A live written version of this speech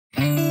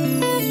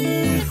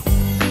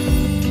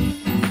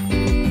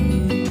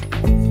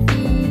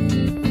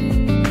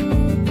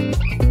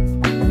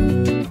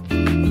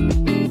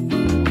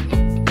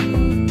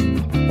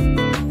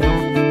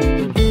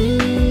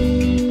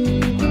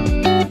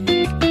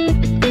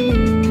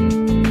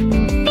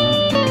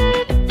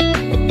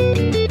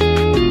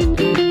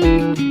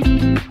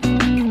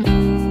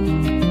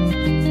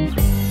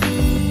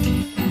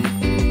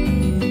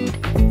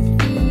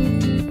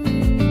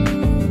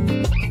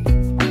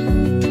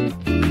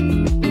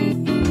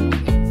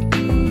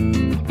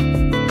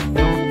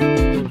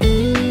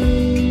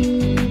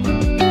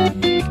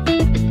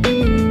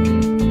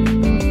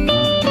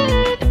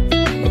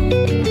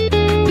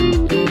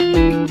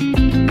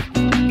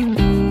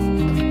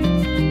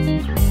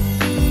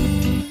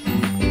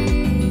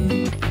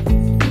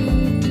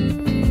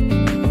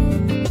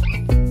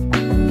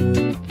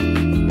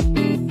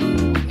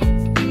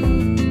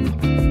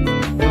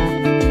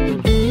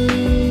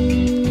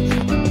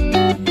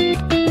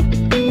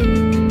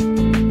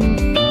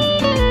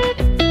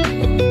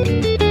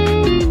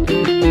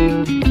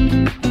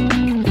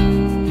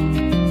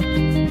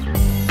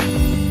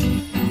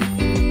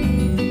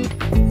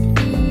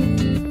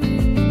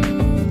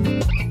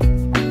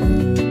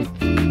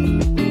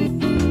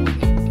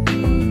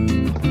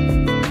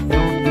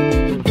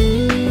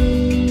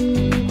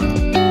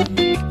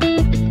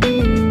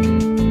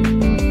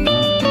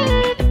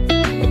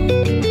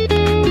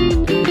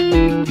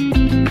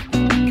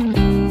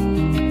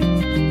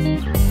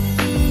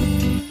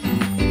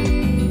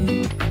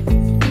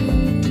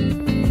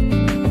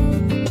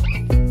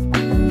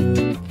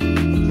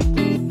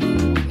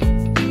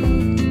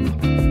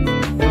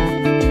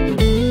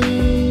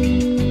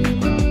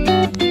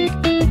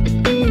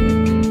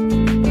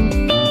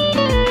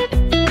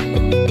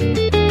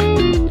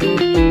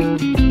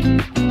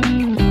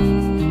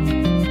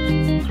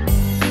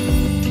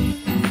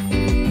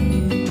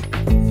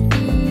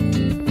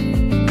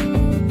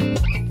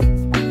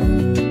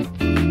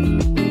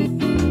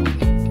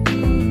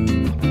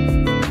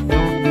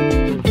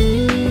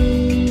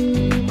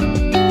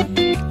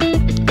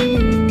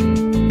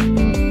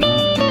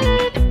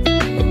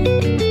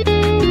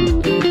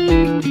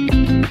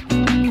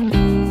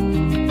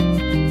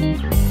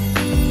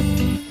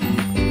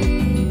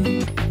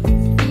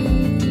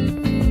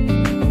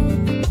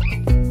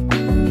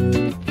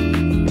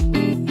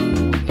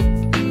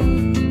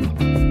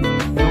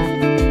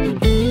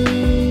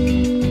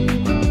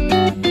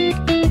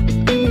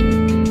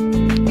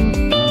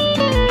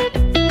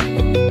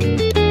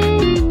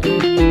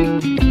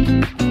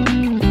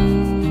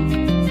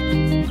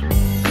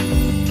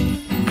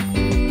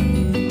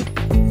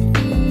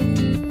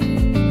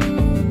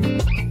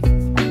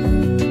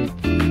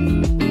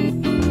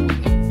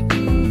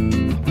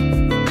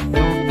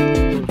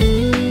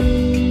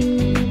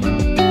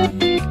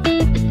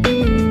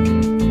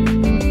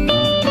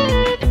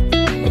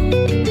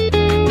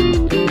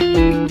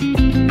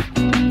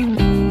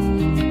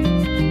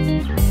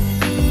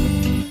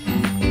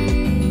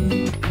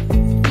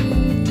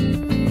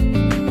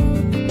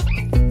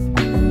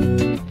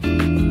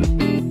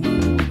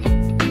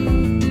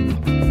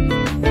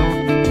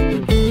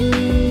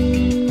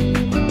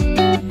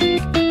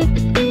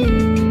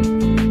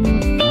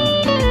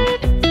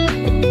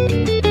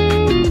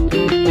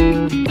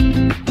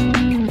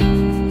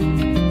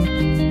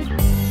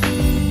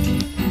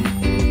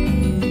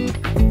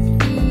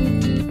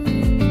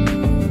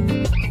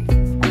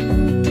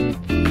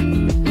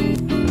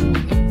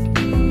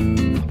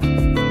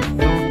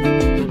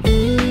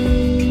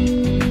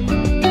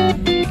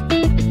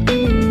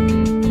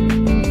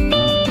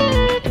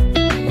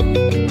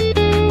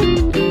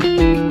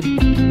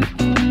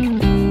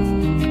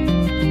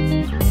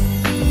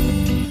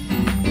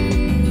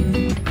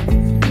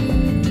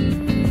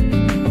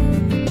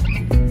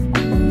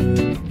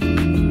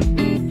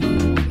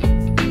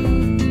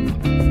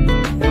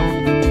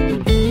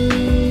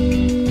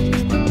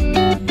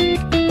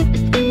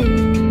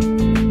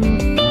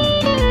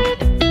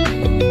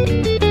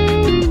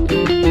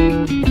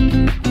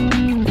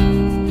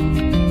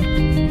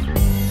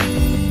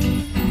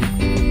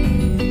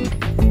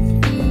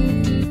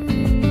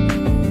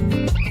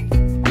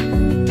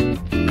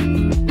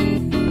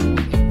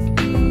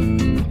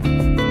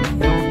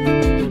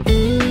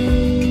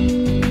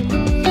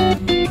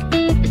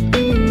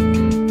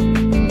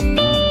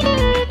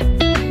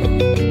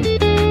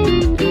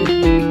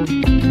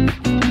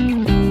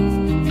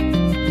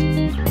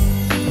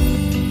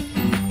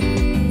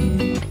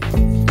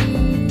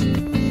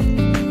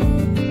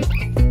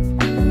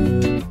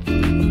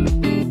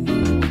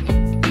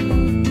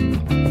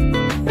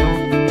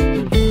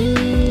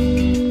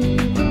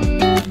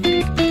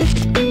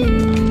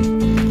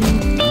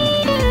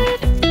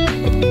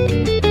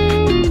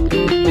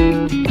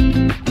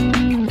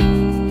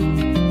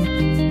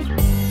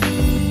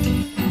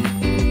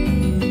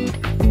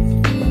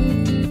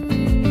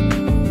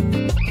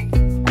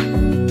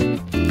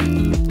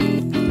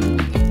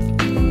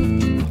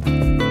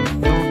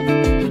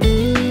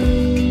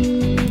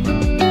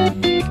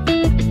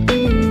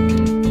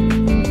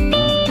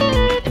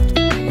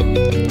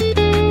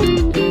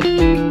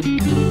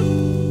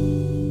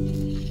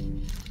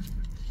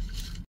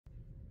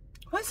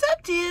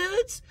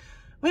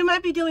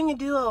might be doing a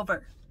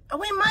do-over.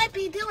 We might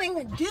be doing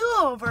a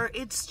do-over.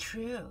 It's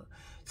true.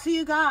 So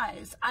you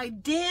guys, I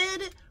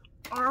did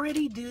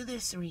already do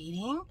this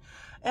reading,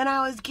 and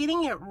I was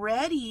getting it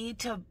ready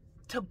to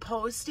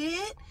post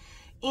it,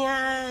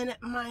 and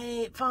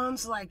my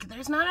phone's like,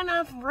 there's not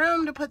enough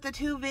room to put the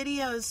two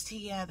videos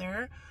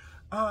together.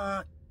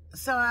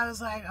 So I was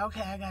like,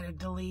 okay, I gotta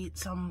delete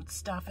some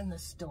stuff in the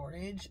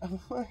storage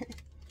of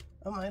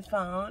my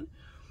phone.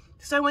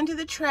 So I went to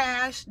the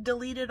trash,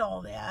 deleted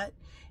all that,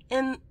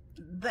 and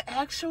the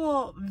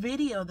actual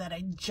video that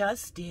I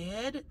just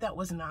did that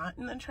was not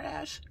in the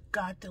trash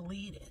got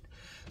deleted.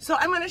 So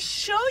I'm going to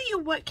show you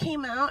what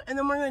came out, and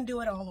then we're going to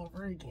do it all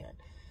over again.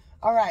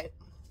 All right.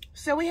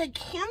 So we had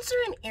Cancer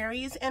and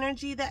Aries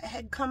energy that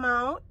had come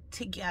out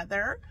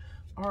together.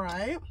 All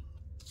right.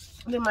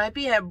 There might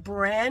be a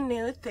brand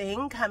new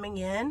thing coming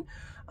in.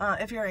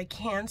 If you're a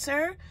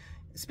Cancer,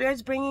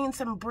 Spirit's bringing in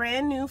some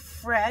brand new,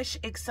 fresh,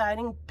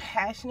 exciting,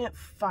 passionate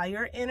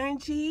fire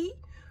energy.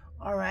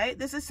 All right,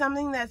 this is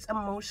something that's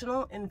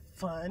emotional and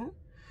fun.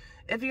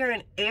 If you're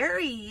an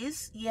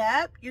Aries,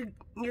 yep, you're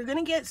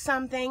gonna get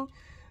something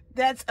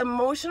that's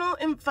emotional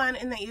and fun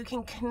and that you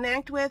can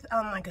connect with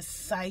on like a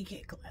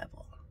psychic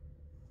level.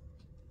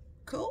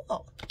 Cool.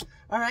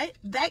 All right,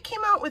 that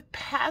came out with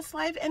past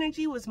life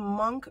energy, was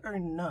monk or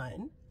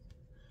nun.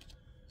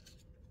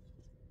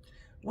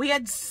 We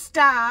had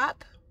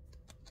stop,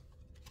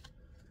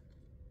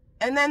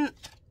 and then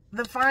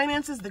the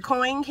finances, the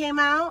coin came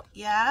out.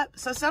 Yeah.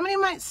 So somebody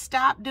might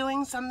stop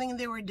doing something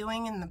they were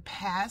doing in the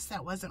past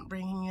that wasn't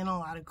bringing in a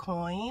lot of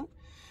coin.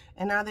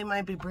 And now they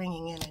might be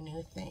bringing in a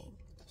new thing.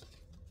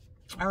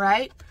 All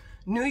right.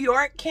 New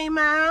York came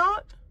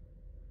out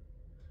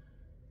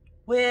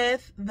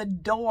with the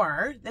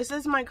door. This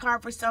is my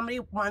card for somebody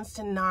who wants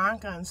to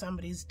knock on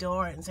somebody's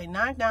door and say,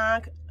 knock,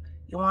 knock.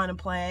 You want to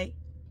play?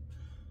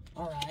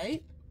 All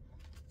right.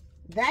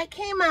 That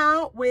came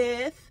out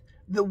with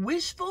the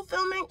wish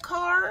fulfillment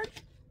card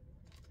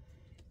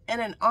and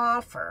an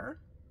offer.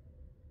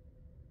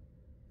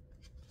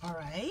 All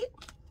right.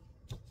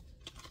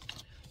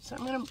 So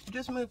I'm going to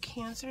just move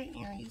Cancer and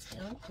Aries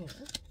down here.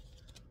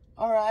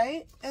 All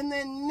right. And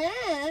then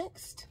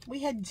next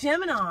we had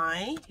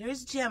Gemini.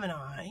 Here's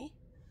Gemini.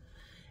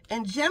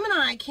 And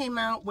Gemini came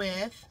out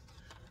with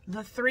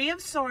the Three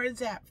of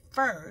Swords at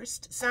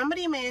first.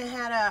 Somebody may have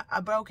had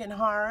a broken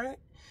heart.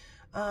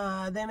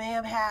 They may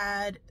have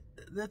had...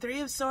 The Three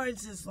of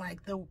Swords is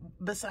like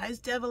besides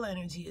devil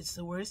energy, it's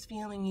the worst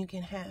feeling you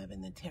can have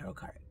in the tarot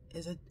card.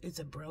 It's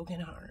a broken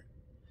heart.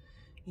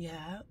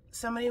 Yeah.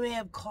 Somebody may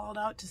have called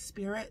out to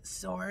Spirit,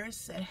 Source,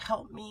 said,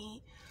 help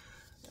me.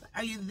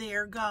 Are you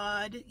there,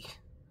 God?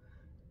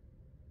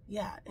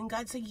 Yeah. And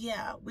God said,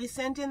 yeah. We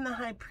sent in the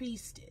High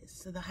Priestess.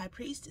 So the High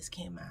Priestess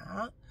came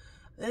out.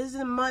 This is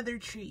the Mother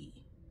Tree.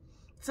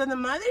 So the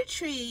Mother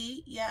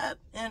Tree, yep,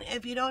 and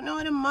if you don't know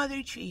what a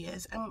Mother Tree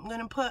is, I'm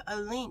going to put a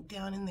link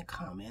down in the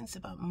comments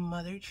about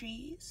Mother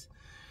Trees.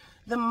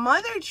 The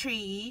Mother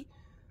Tree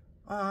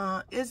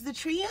is the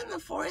tree in the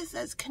forest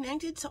that's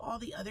connected to all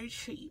the other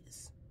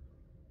trees.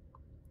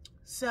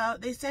 So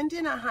they sent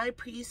in a High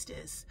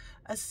Priestess,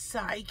 a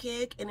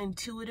psychic, an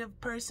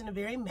intuitive person, a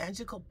very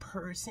magical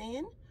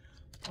person,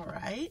 all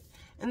right?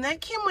 And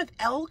that came with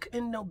elk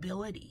and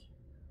nobility,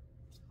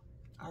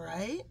 all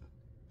right?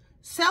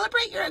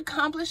 Celebrate your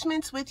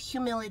accomplishments with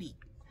humility.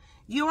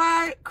 You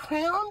are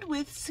crowned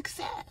with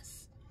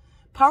success.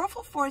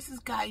 Powerful forces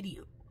guide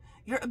you.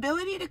 Your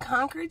ability to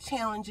conquer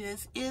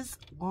challenges is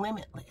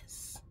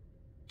limitless.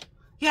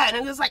 Yeah, and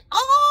it was like,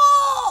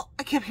 oh!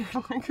 I kept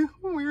hearing like a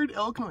weird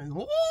elk noise.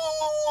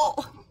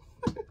 Oh!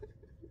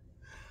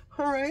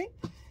 All right.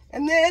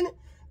 And then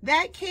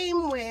that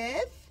came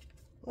with,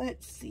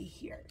 let's see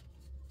here.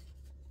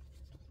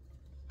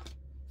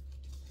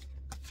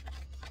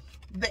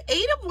 The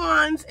Eight of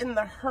Wands and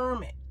the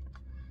Hermit.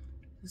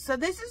 So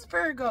this is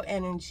Virgo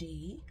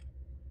energy.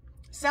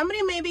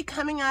 Somebody may be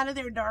coming out of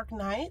their dark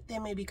night. They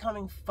may be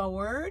coming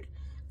forward,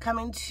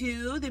 coming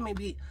to. They may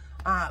be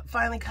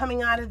finally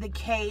coming out of the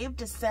cave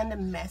to send a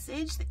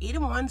message. The Eight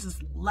of Wands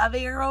is love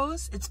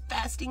arrows. It's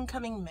fast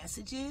incoming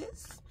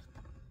messages.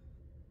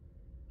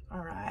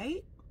 All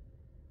right.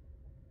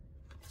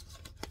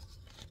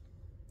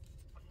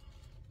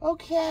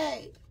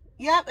 Okay.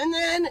 Yep, and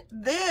then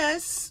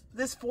this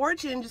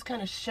fortune just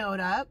kind of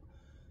showed up.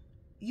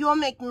 You will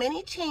make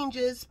many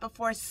changes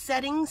before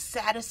setting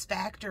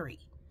satisfactory.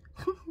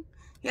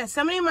 Yeah,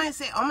 somebody might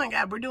say, oh my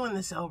God, we're doing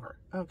this over.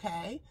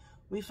 Okay,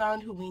 we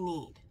found who we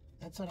need.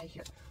 That's what I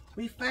hear.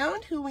 We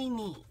found who we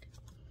need.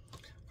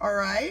 All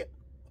right.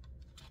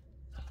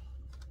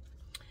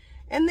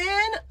 And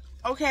then,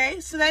 okay,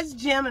 so that's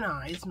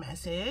Gemini's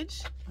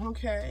message.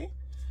 Okay.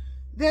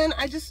 Then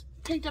I just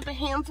picked up a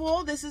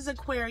handful. This is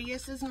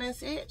Aquarius's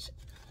message.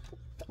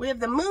 We have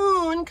the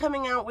moon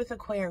coming out with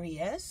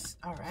Aquarius.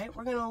 All right,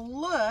 we're going to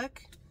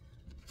look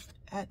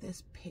at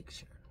this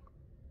picture.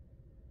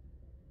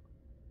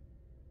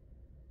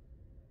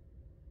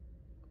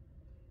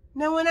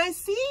 Now, when I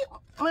see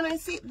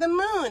the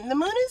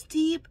moon is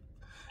deep,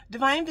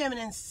 divine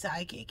feminine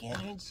psychic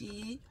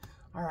energy.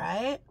 All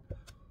right.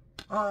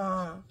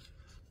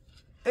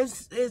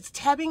 It's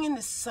tapping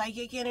into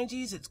psychic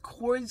energies. Its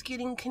cords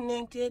getting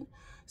connected.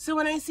 So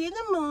when I see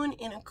the moon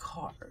in a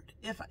card,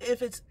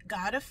 if it's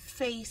got a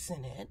face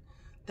in it,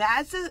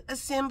 that's a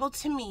symbol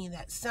to me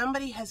that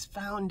somebody has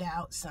found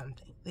out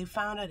something. They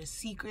found out a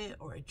secret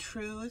or a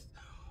truth,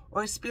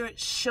 or Spirit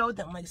showed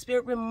them, like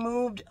Spirit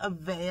removed a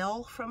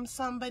veil from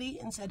somebody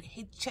and said,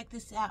 hey, check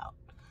this out.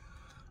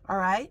 All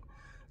right?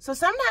 So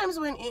sometimes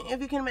if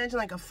you can imagine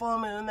like a full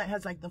moon that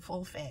has like the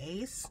full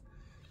face,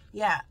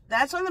 yeah,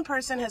 that's when the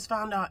person has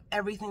found out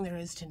everything there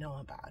is to know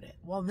about it.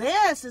 Well,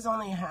 this is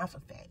only a half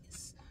a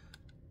face.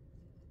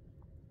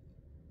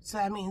 So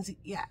that means,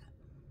 yeah,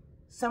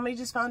 somebody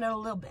just found out a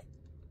little bit.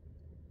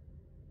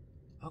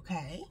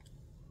 Okay.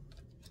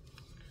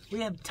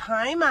 We have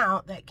time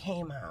out that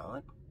came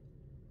out.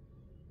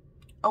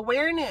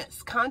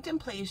 Awareness,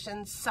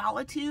 contemplation,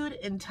 solitude,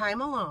 and time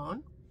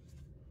alone.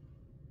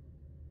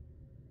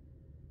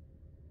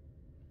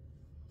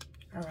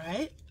 All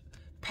right.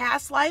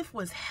 Past life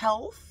was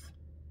health.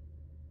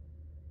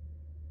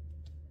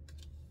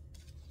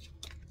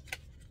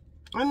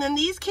 And then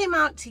these came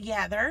out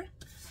together.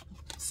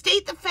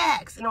 State the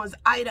facts, and it was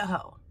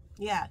Idaho.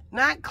 Yeah,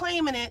 not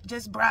claiming it,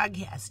 just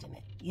broadcasting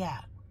it. Yeah,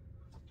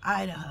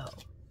 Idaho.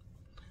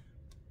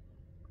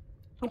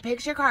 The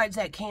picture cards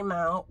that came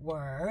out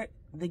were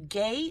the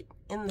gate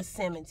and the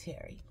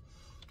cemetery.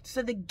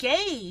 So the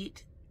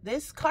gate,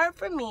 this card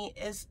for me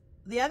is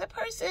the other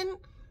person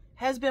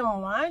has been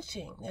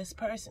watching this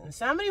person.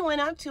 Somebody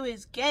went up to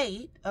his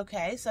gate,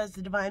 okay, so it's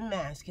the divine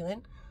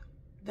masculine.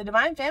 The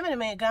divine feminine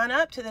may have gone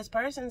up to this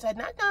person and said,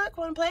 knock, knock,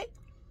 want to play?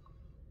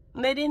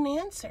 And they didn't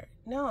answer.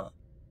 No,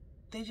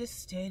 they just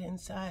stayed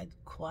inside,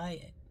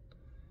 quiet.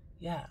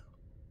 Yeah.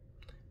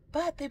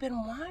 But they've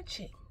been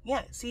watching.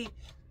 Yeah, see,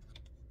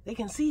 they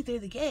can see through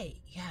the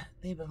gate. Yeah,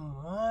 they've been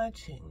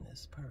watching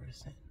this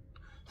person.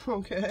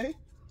 Okay.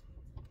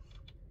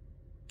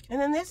 And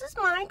then this is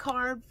my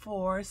card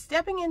for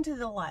stepping into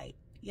the light.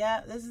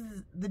 Yeah, this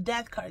is the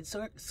death card,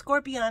 so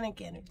scorpionic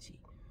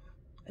energy.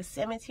 A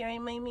cemetery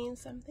may mean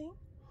something.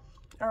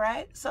 All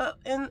right, so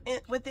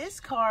with this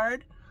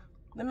card,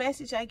 the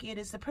message I get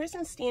is the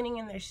person standing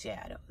in their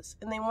shadows,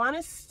 and they want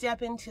to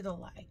step into the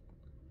light.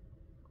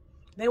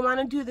 They want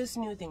to do this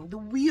new thing. The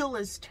wheel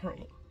is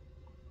turning.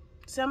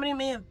 Somebody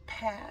may have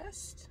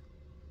passed.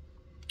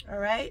 All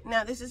right,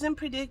 now this isn't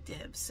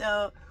predictive,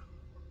 so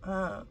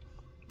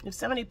if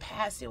somebody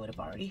passed, it would have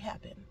already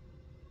happened.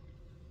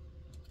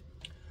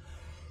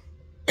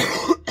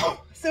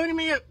 Somebody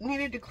may have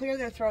needed to clear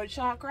their throat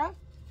chakra.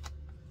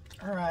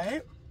 All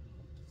right.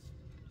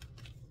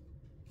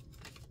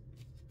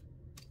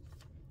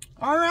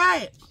 All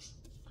right.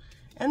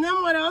 And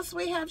then what else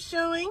we have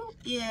showing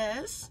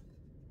is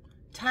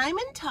time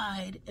and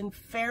tide and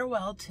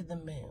farewell to the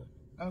moon.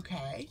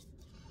 Okay.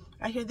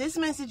 I hear this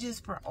message is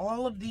for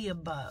all of the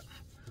above.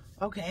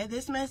 Okay.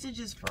 This message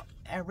is for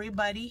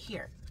everybody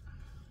here.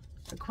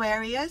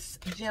 Aquarius,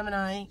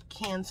 Gemini,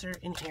 Cancer,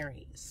 and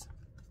Aries.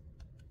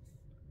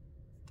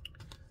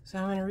 So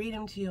I'm going to read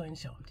them to you and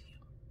show them to you.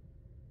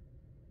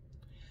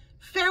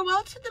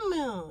 Farewell to the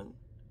moon.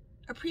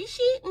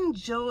 Appreciate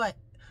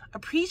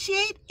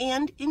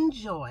and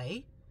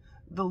enjoy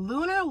the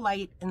lunar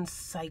light and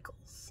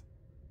cycles.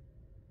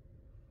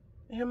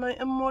 Hear my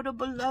immortal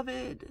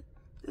beloved,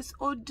 this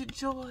ode to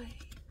joy,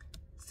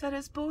 set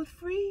us both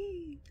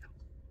free.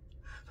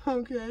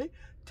 Okay.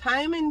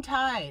 Time and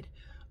tide.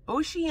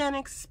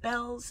 Oceanic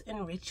spells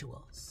and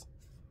rituals.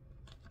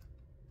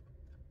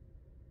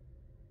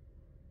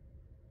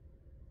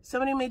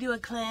 Somebody may do a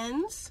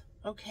cleanse.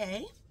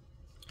 Okay.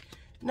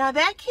 Now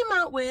that came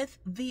out with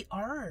the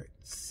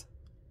arts.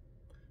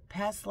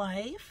 Past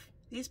life.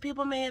 These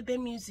people may have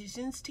been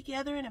musicians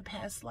together in a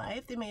past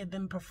life. They may have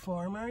been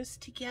performers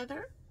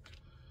together.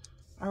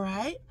 All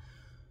right.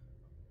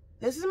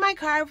 This is my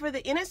card for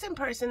the innocent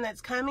person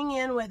that's coming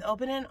in with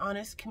open and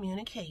honest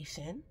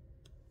communication.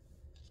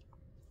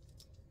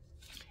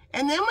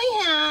 And then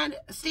we had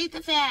State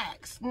the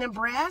Facts.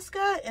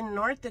 Nebraska and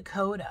North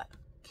Dakota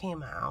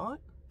came out.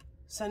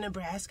 So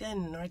Nebraska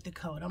and North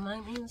Dakota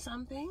might mean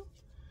something.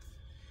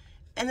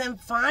 And then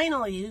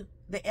finally,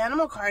 the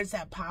animal cards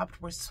that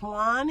popped were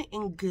Swan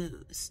and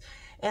Goose.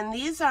 And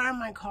these are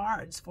my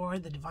cards for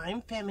the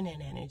Divine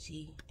Feminine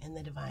energy and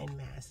the Divine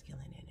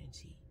Masculine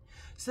energy.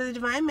 So the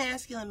Divine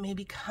Masculine may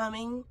be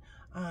coming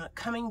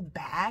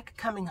back,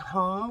 coming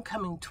home,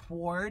 coming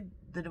toward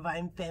the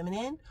Divine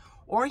Feminine,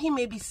 or he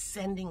may be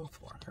sending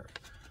for her.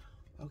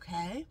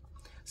 Okay?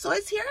 So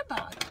let's hear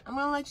about it. I'm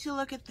going to let you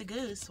look at the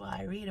goose while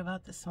I read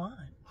about the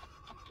swan.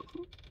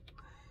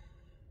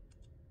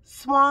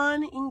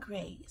 Swan in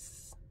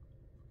grace.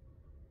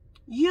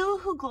 You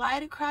who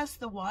glide across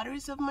the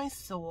waters of my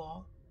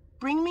soul,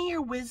 bring me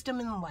your wisdom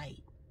and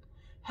light.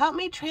 Help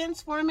me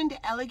transform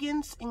into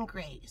elegance and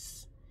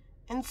grace.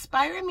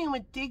 Inspire me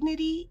with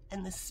dignity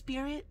and the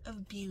spirit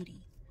of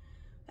beauty.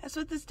 That's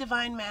what this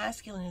Divine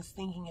Masculine is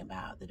thinking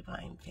about, the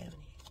Divine Feminine.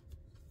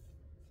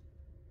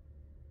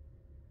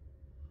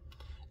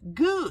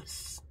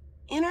 Goose,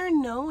 inner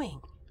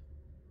knowing.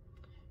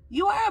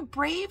 You are a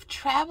brave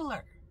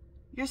traveler,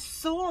 Your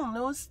soul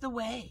knows the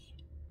way.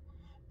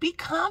 Be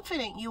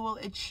confident you will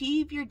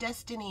achieve your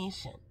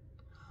destination.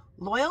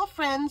 Loyal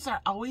friends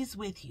are always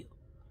with you.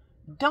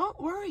 Don't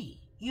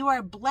worry, you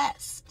are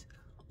blessed.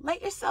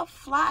 Let yourself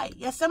fly.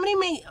 Yeah, somebody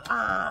may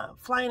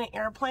fly in an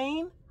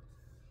airplane.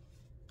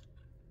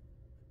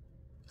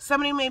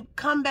 Somebody may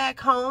come back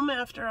home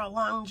after a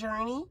long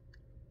journey.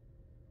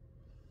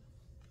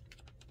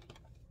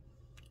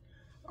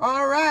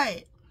 All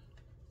right.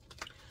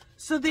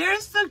 So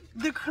there's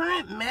the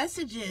current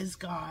messages,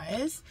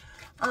 guys.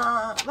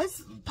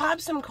 Let's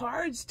pop some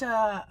cards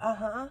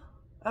to,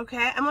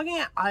 okay. I'm looking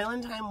at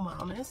Island Time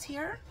Wellness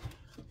here.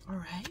 All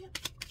right.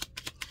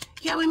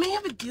 Yeah, we may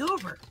have a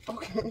do-over.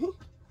 Okay.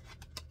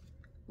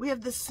 We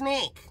have the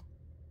snake,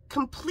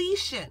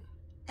 completion,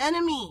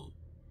 enemy,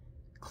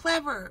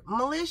 clever,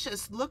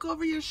 malicious, look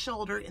over your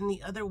shoulder in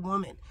the other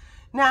woman.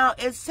 Now,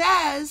 it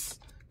says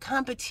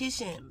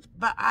competition,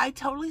 but I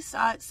totally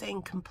saw it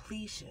saying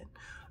completion.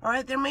 All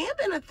right, there may have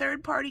been a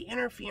third-party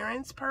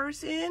interference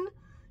person.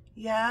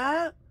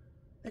 Yeah,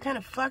 they kind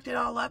of fucked it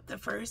all up the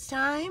first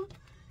time.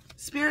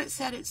 Spirit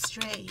set it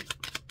straight.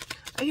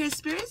 I hear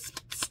Spirit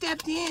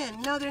stepped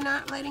in. No, they're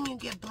not letting you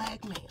get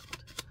blackmailed.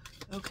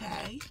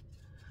 Okay.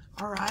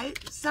 All right.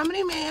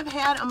 Somebody may have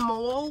had a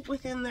mole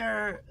within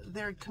their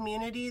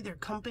community, their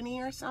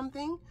company or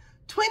something.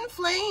 Twin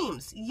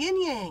flames,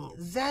 yin-yang,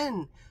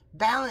 zen,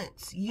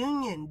 balance,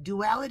 union,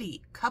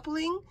 duality,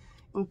 coupling,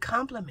 and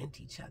complement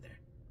each other.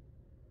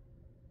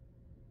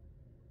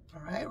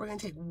 All right. We're going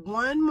to take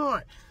one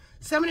more.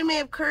 Somebody may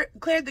have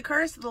cleared the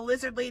curse of the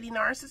lizard lady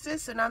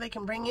narcissist, so now they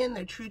can bring in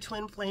their true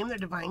twin flame, their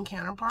divine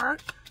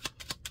counterpart.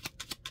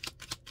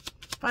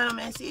 Final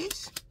message.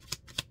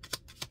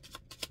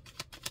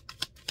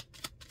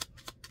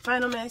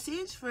 Final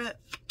message for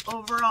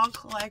overall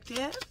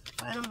collective.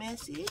 Final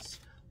message.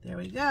 There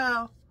we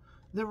go.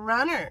 The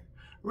runner.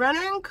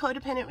 Runner in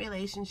codependent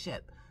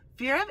relationship.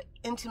 Fear of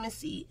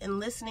intimacy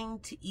and listening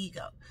to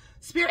ego.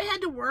 Spirit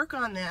had to work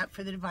on that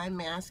for the divine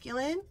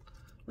masculine.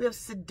 We have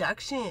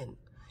seduction.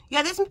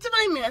 Yeah, this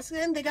divine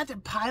masculine, they got their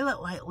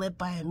pilot light lit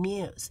by a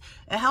muse.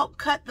 It helped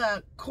cut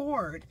the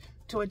cord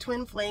to a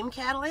twin flame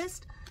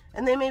catalyst,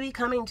 and they may be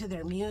coming to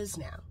their muse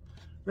now.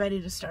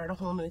 Ready to start a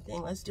whole new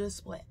thing. Let's do a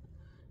split.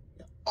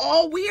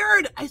 Oh,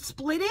 weird. I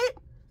split it.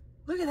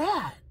 Look at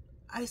that.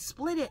 I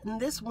split it, and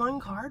this one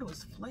card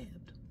was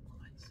flipped.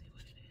 Let's see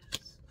what it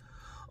is.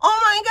 Oh,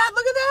 my God.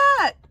 Look at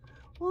that.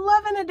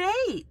 Love and a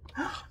date.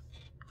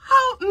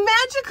 How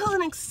magical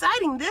and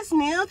exciting. This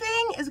new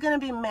thing is going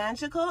to be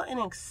magical and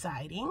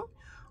exciting.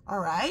 All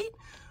right.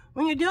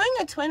 When you're doing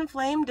a twin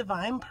flame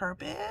divine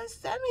purpose,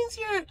 that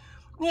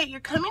means you're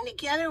coming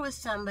together with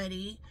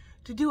somebody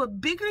to do a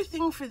bigger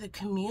thing for the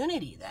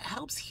community that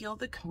helps heal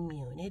the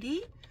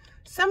community.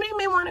 Somebody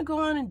may want to go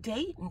on a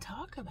date and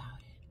talk about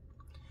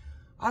it.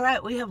 All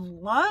right, we have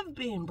love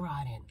being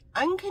brought in.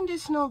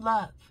 Unconditional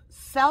love,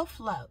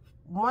 self-love,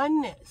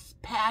 oneness,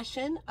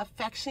 passion,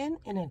 affection,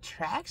 and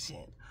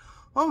attraction.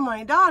 Oh,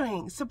 my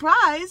darling,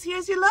 surprise,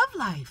 here's your love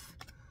life.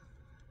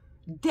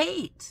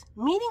 Date,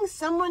 meeting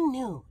someone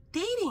new.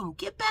 Dating,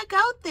 get back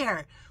out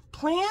there.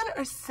 Plan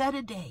or set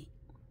a date.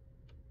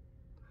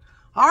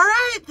 All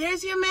right,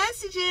 there's your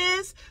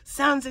messages.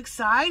 Sounds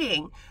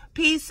exciting.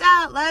 Peace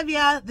out. Love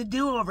ya. The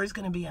do-over is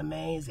going to be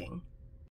amazing.